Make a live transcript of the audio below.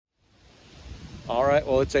All right,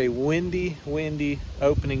 well, it's a windy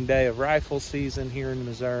opening day of rifle season here in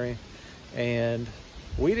Missouri, and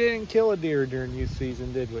we didn't kill a deer during youth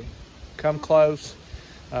season, did we? Come close.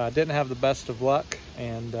 Didn't have the best of luck,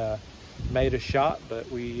 and made a shot, but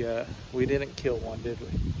we didn't kill one, did we?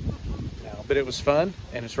 No, but it was fun,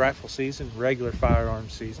 and it's rifle season, regular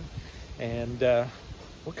firearms season, and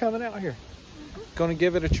we're coming out here. Going to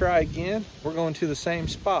give it a try again. We're going to the same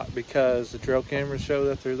spot because the trail cameras show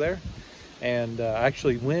that they're there. And I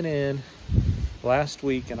actually went in last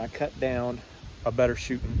week and I cut down a better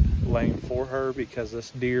shooting lane for her because this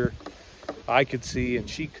deer I could see and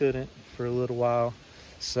she couldn't for a little while.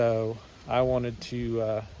 So I wanted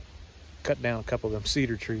to cut down a couple of them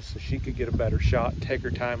cedar trees so she could get a better shot, take her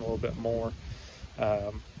time a little bit more,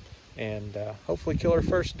 and hopefully kill her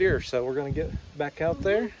first deer. So we're going to get back out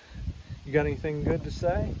there. You got anything good to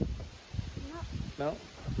say? No,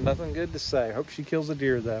 nothing good to say. Hope she kills a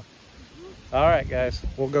deer though. All right, guys,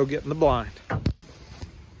 we'll go get in the blind. All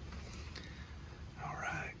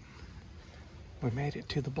right, we made it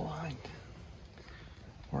to the blind.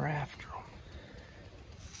 We're after them.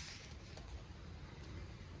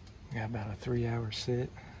 We got about a 3-hour sit.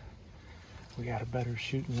 We got a better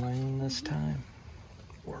shooting lane this time.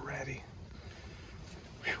 We're ready.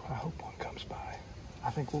 Whew, I hope one comes by. I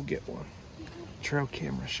think we'll get one. Trail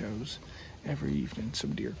camera shows every evening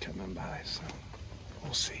some deer coming by, so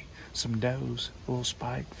we'll see. Some does, a little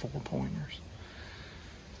spike, 4-pointers.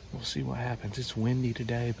 We'll see what happens. It's windy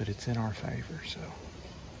today, but it's in our favor, so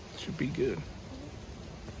it should be good.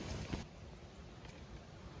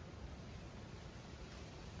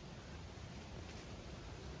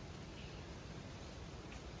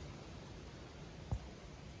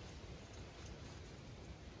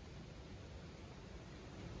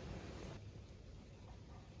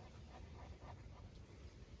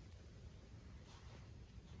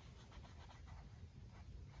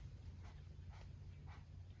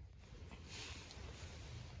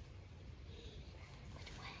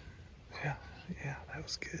 Yeah, that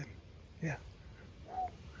was good. Yeah.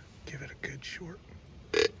 Give it a good short.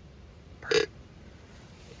 Perfect.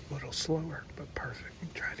 A little slower, but perfect.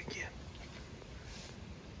 Try it again.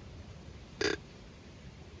 Yeah,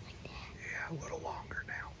 a little longer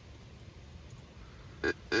now.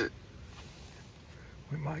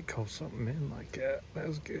 We might call something in like that. That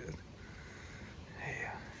was good.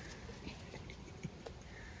 Yeah.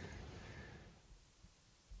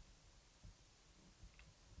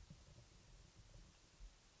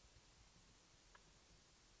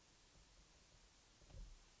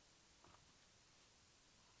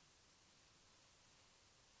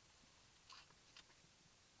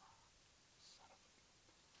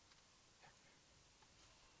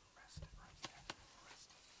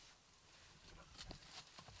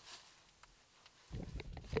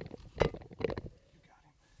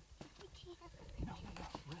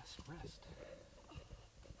 Rest.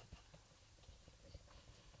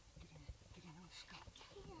 Get him in the scope.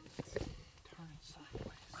 Turn it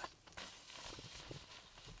sideways.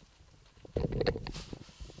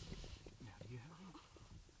 Now do you have him?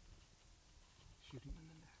 Shoot him in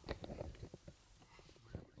the neck. Good time.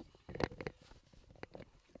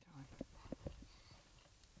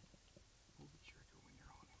 Pull the trigger when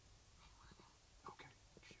you're on him. Okay,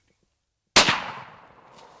 shoot him.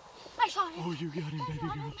 I shot him. Oh, you got him, baby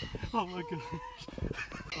girl. Oh my gosh.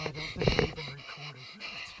 I don't think I even recorded.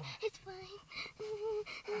 It's fine. It's fine.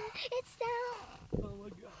 It's down. Oh my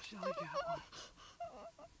gosh, Ellie got one.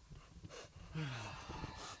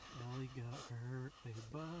 Ellie got her a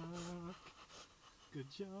buck. Good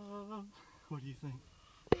job. What do you think?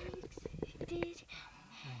 Did.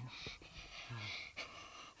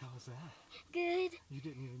 How was that? Good. You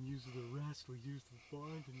didn't even use the rest. We used the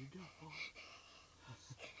blind and you got one.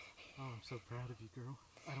 Oh, I'm so proud of you, girl.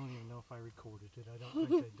 I don't even know if I recorded it. I don't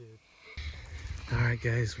think I did. All right,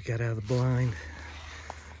 guys, we got out of the blind.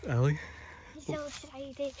 Ellie? I'm so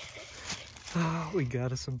excited. Oh, we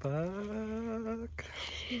got us a buck.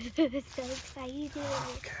 So excited.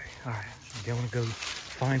 Okay, all right. You want to go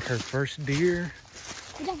find her first deer?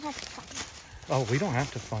 We don't have to find it. Oh, we don't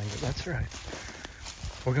have to find it. That's right.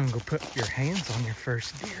 We're going to go put your hands on your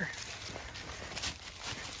first deer.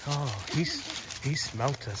 Oh, he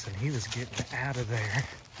smelt us and he was getting out of there.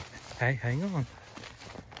 Hey, hang on.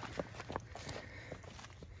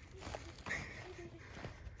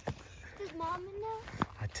 Does Mom know?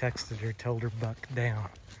 I texted her, told her buck down.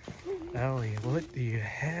 Ellie, what do you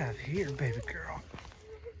have here, baby girl?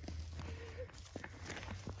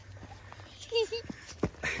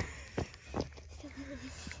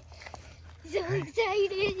 So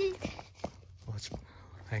excited.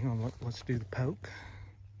 Hang on, let's do the poke.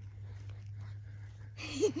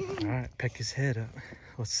 All right, pick his head up.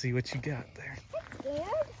 Let's see what you got there. Scared?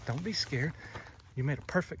 Don't be scared. You made a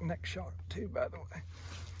perfect neck shot too, by the way.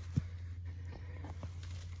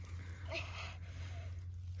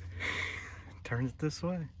 Turn it this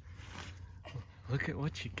way. Look at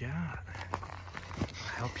what you got.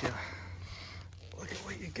 I'll help you. Look at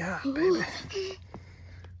what you got, baby.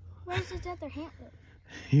 Where's his other antler?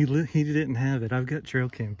 He didn't have it. I've got trail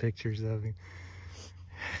cam pictures of him.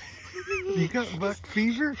 You got buck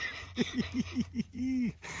fever?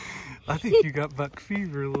 I think you got buck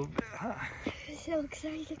fever a little bit, huh? I'm so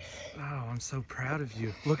excited. Oh, I'm so proud of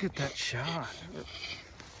you. Look at that shot.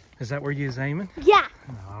 Is that where you was aiming? Yeah.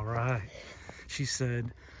 All right. She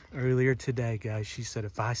said earlier today, guys, she said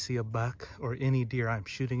if I see a buck or any deer, I'm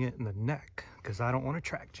shooting it in the neck because I don't want to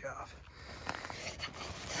track you off.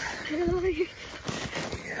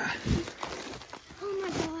 Yeah. Oh my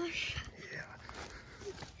gosh.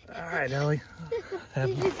 Yeah. All right, Ellie. This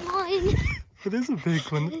is mine. It is a big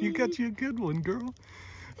one. You got you a good one, girl.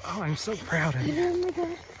 Oh, I'm so proud of you. Oh my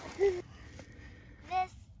gosh.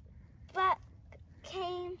 This buck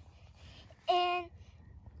came in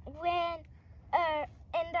when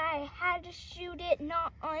and I had to shoot it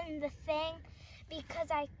not on the thing because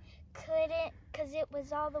I couldn't because it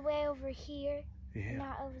was all the way over here. Yeah.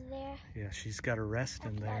 Not over there. Yeah, she's got a rest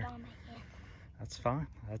in there. On my hand. That's fine.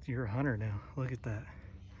 You're a hunter now. Look at that.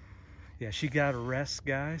 Yeah, she got a rest,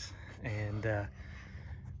 guys, and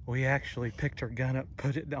we actually picked her gun up,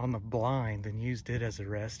 put it on the blind, and used it as a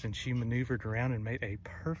rest, and she maneuvered around and made a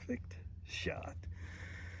perfect shot.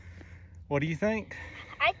 What do you think?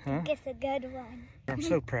 I think it's a good one. I'm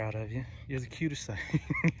so proud of you. You're the cutest thing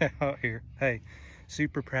out here. Hey,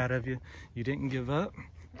 super proud of you. You didn't give up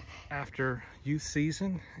after youth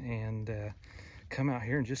season and come out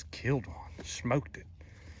here and just killed one, smoked it.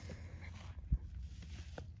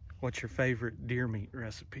 What's your favorite deer meat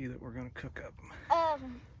recipe that we're gonna cook up?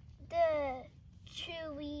 The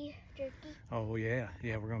chewy jerky. Oh yeah,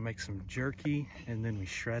 we're gonna make some jerky and then we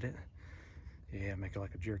shred it. Yeah, make it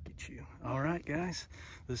like a jerky chew. All right, guys,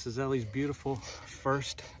 this is Ellie's beautiful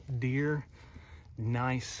first deer.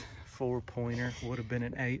 Nice 4-pointer. Would have been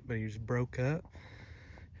an 8, but he just broke up.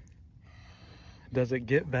 Does it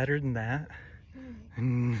get better than that?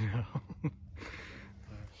 No.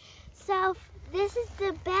 So this is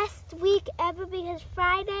the best week ever because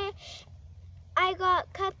Friday I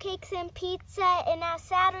got cupcakes and pizza, and now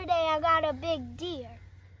Saturday I got a big deer.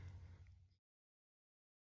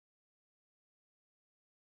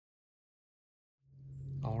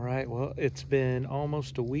 All right, well, it's been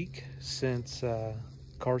almost a week since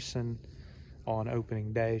Carson on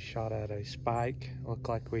opening day shot at a spike. Looked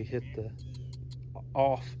like we hit the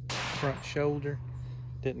off front shoulder.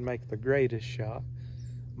 Didn't make the greatest shot,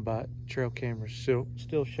 but trail camera's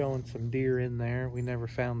still showing some deer in there. We never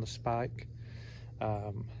found the spike.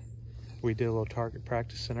 We did a little target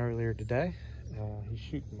practicing earlier today. He's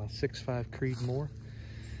shooting my 6.5 Creedmoor.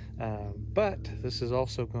 But this is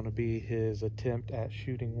also going to be his attempt at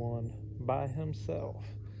shooting one by himself.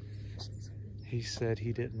 He said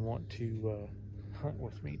he didn't want to hunt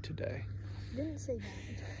with me today. Didn't say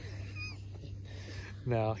that.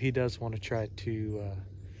 Now, he does want to try to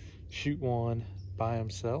shoot one by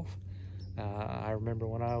himself. I remember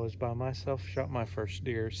when I was by myself, shot my first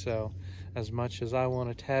deer. So as much as I want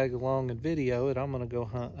to tag along and video it, I'm going to go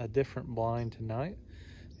hunt a different blind tonight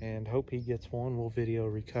and hope he gets one. We'll video a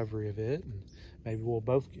recovery of it, and maybe we'll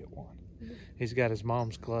both get one. He's got his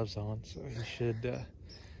mom's gloves on, so he should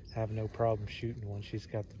have no problem shooting one. She's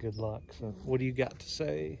got the good luck. So what do you got to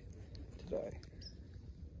say today?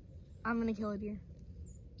 I'm gonna kill a deer.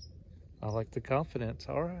 I like the confidence.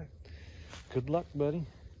 All right. Good luck, buddy.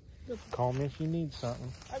 Call me if you need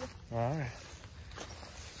something. Okay. All right.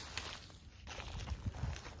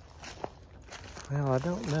 Well, I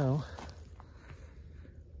don't know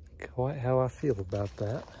quite how I feel about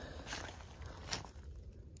that.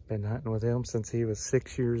 Been hunting with him since he was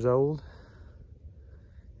 6 years old.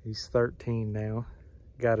 He's 13 now.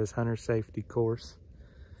 Got his hunter safety course,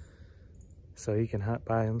 so he can hunt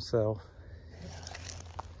by himself.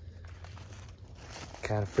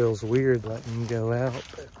 Kind of feels weird letting him go out,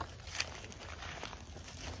 but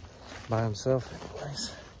by himself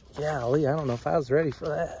anyways. Golly, I don't know if I was ready for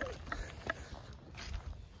that.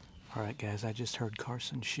 All right, guys, I just heard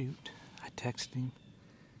Carson shoot. I texted him.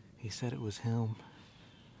 He said it was him.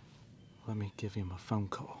 Let me give him a phone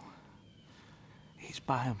call. He's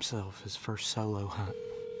by himself, his first solo hunt.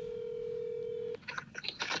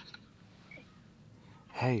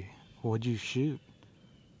 Hey, what'd you shoot?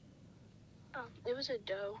 It was a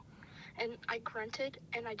doe, and I grunted,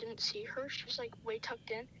 and I didn't see her. She was like way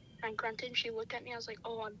tucked in, and I grunted. She looked at me. I was like,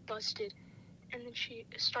 oh, I'm busted. And then she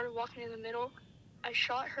started walking in the middle. I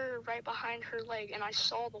shot her right behind her leg, and I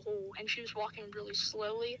saw the hole, and she was walking really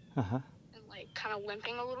slowly and, like, kind of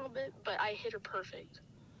limping a little bit, but I hit her perfect.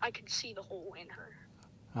 I could see the hole in her.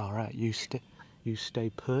 All right, you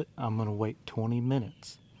stay put. I'm going to wait 20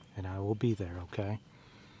 minutes, and I will be there, okay?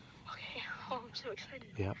 Okay. Oh, I'm so excited.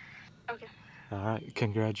 Yep. Okay. All right,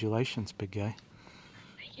 congratulations, big guy.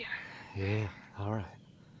 Thank you. Yeah, all right.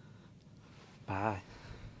 Bye.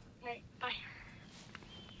 All right, bye.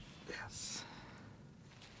 Yes.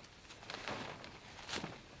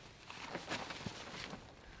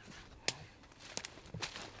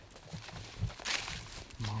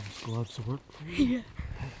 Mom's gloves work for you? Yeah.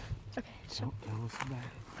 Okay, so Don't tell us about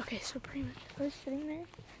it. Okay, so pretty much I was sitting there,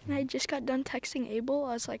 and I just got done texting Abel.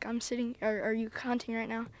 I was like, are you hunting right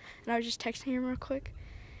now? And I was just texting him real quick,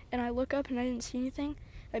 and I look up and I didn't see anything.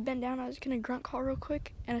 I bent down, I was gonna grunt call real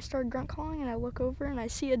quick, and I started grunt calling, and I look over and I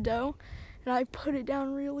see a doe, and I put it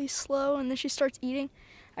down really slow, and then she starts eating.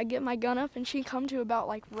 I get my gun up, and she come to about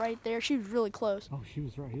like right there. She was really close. Oh, she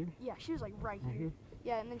was right here? Yeah, she was like right here.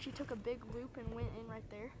 Yeah, and then she took a big loop and went in right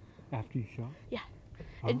there. After you shot? Yeah.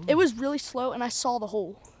 Oh. It was really slow, and I saw the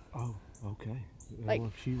hole. Oh, okay. Like, well,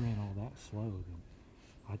 if she ran all that slow, then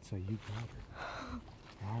I'd say you got her.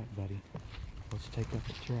 All right, buddy. Let's take up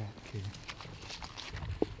the track here.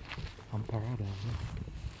 I'm proud of you.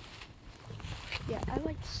 Yeah, I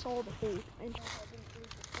like saw the hole. And I didn't lose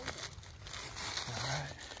the hole. All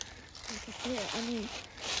right. Yeah, I mean,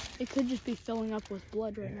 it could just be filling up with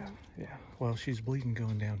blood right now. Yeah. Well, she's bleeding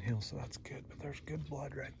going downhill, so that's good. But there's good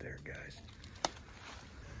blood right there, guys.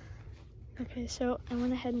 Okay, so I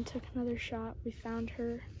went ahead and took another shot. We found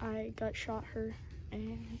her. I gut shot her,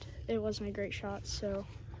 and it wasn't a great shot, so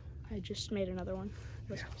I just made another one.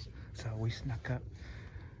 Yeah. So we snuck up,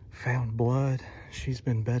 found blood. She's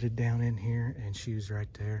been bedded down in here, and she was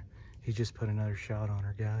right there. He just put another shot on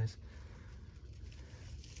her, guys.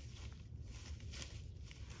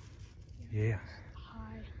 Yeah.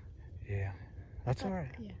 Hi. Yeah. That's all right.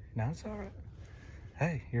 Yeah. No, it's all right.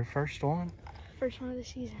 Hey, your first one? First one of the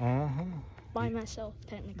season. Uh-huh. By myself,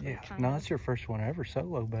 technically. Yeah. Kind No, of. that's your first one ever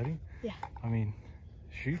solo, buddy. Yeah. I mean,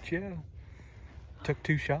 shoot, yeah. Took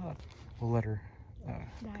 2 shots. We'll let her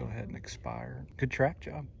go ahead and expire. Good track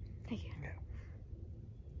job. Thank you. Yeah.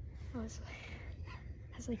 I was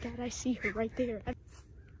like, Dad, I see her right there.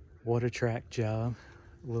 What a track job,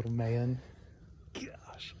 little man.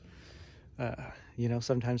 Gosh. You know,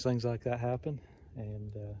 sometimes things like that happen,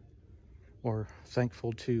 and we're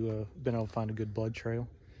thankful to been able to find a good blood trail.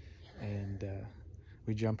 And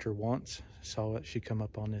we jumped her once, saw it, she come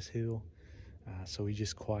up on this hill, so we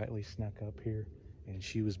just quietly snuck up here, and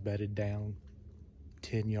she was bedded down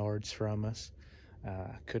 10 yards from us.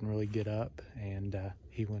 Couldn't really get up, and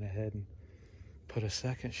he went ahead and put a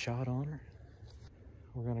second shot on her.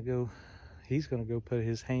 He's gonna go put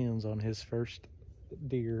his hands on his first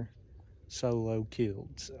deer solo killed.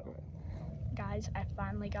 So Guys, I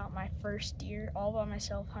finally got my first deer all by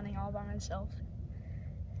myself, hunting all by myself.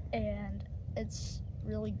 And it's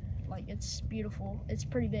really, like, it's beautiful. It's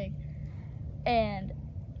pretty big. And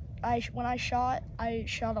when I shot a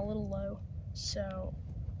little low. So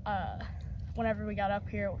whenever we got up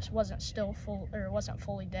here, it wasn't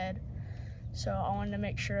fully dead. So I wanted to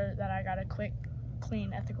make sure that I got a quick,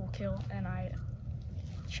 clean, ethical kill, and I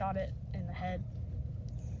shot it in the head.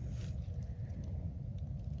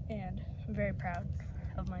 And I'm very proud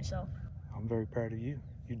of myself. I'm very proud of you.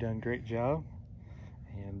 You've done a great job,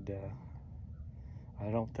 and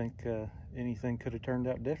I don't think anything could have turned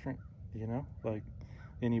out different, you know, like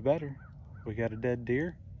any better. We got a dead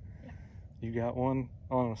deer. Yeah. You got one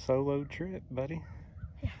on a solo trip, buddy.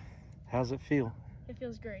 Yeah. How's it feel? It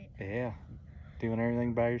feels great. Yeah. Doing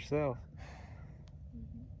everything by yourself.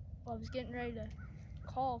 Well, I was getting ready to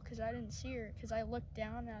call because I didn't see her, because I looked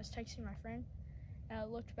down and I was texting my friend, and I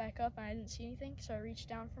looked back up and I didn't see anything, so I reached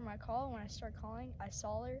down for my call, and when I started calling, I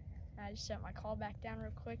saw her, and I just sent my call back down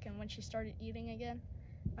real quick, and when she started eating again,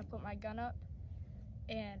 I put my gun up,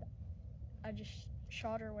 and I just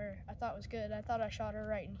shot her where I thought was good. I thought I shot her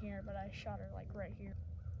right in here, but I shot her like right here.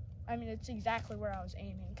 I mean, it's exactly where I was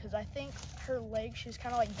aiming, because I think her leg, she's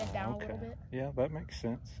kind of like bent down a little bit. Yeah, that makes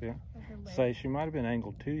sense, yeah. Say she might have been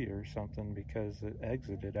angled to you or something, because it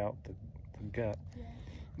exited out the gut. Yeah.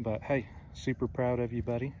 But hey, super proud of you,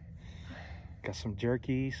 buddy. Got some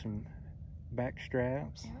jerky, some back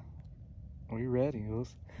straps. Yeah. We ready.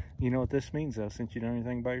 You know what this means, though, since you done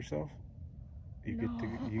anything by yourself?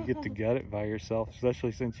 You get to gut it by yourself,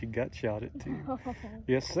 especially since you gut shot it too.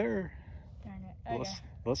 Yes, sir. Darn it. Okay.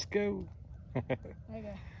 Let's go. Okay.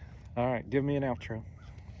 All right, give me an outro.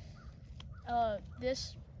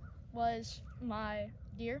 This was my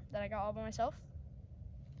deer that I got all by myself.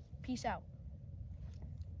 Peace out.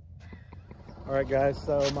 All right, guys,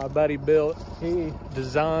 so my buddy Bill, he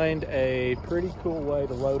designed a pretty cool way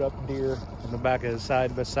to load up deer in the back of his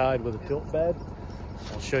side-by-side with a tilt bed.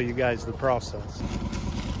 I'll show you guys the process.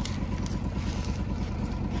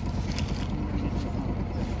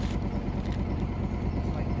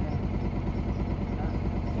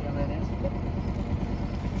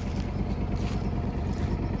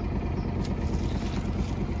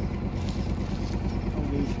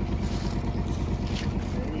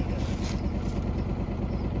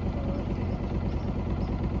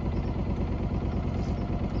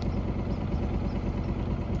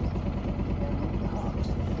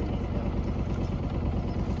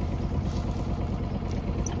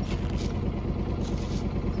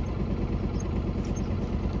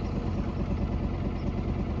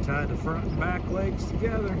 Tie the front and back legs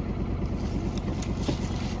together.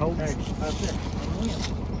 Hold it. Up there.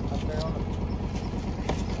 Up there on the.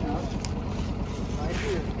 Right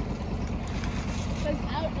here. Says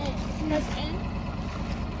out in. Says in.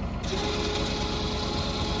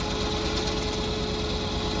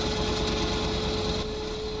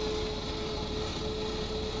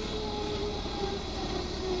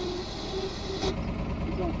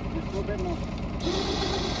 Keep going. Just a little bit more.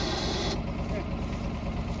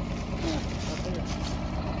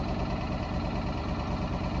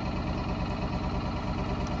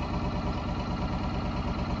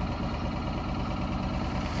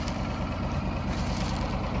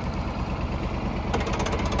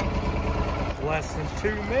 Less than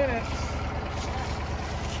 2 minutes.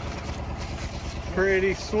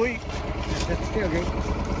 Pretty sweet. That's the tailgate.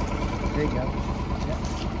 There you go.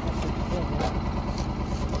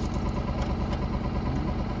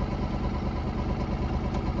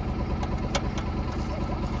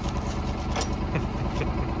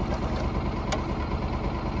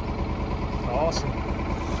 Awesome.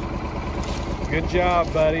 Good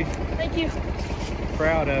job, buddy. Thank you.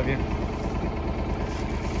 Proud of you.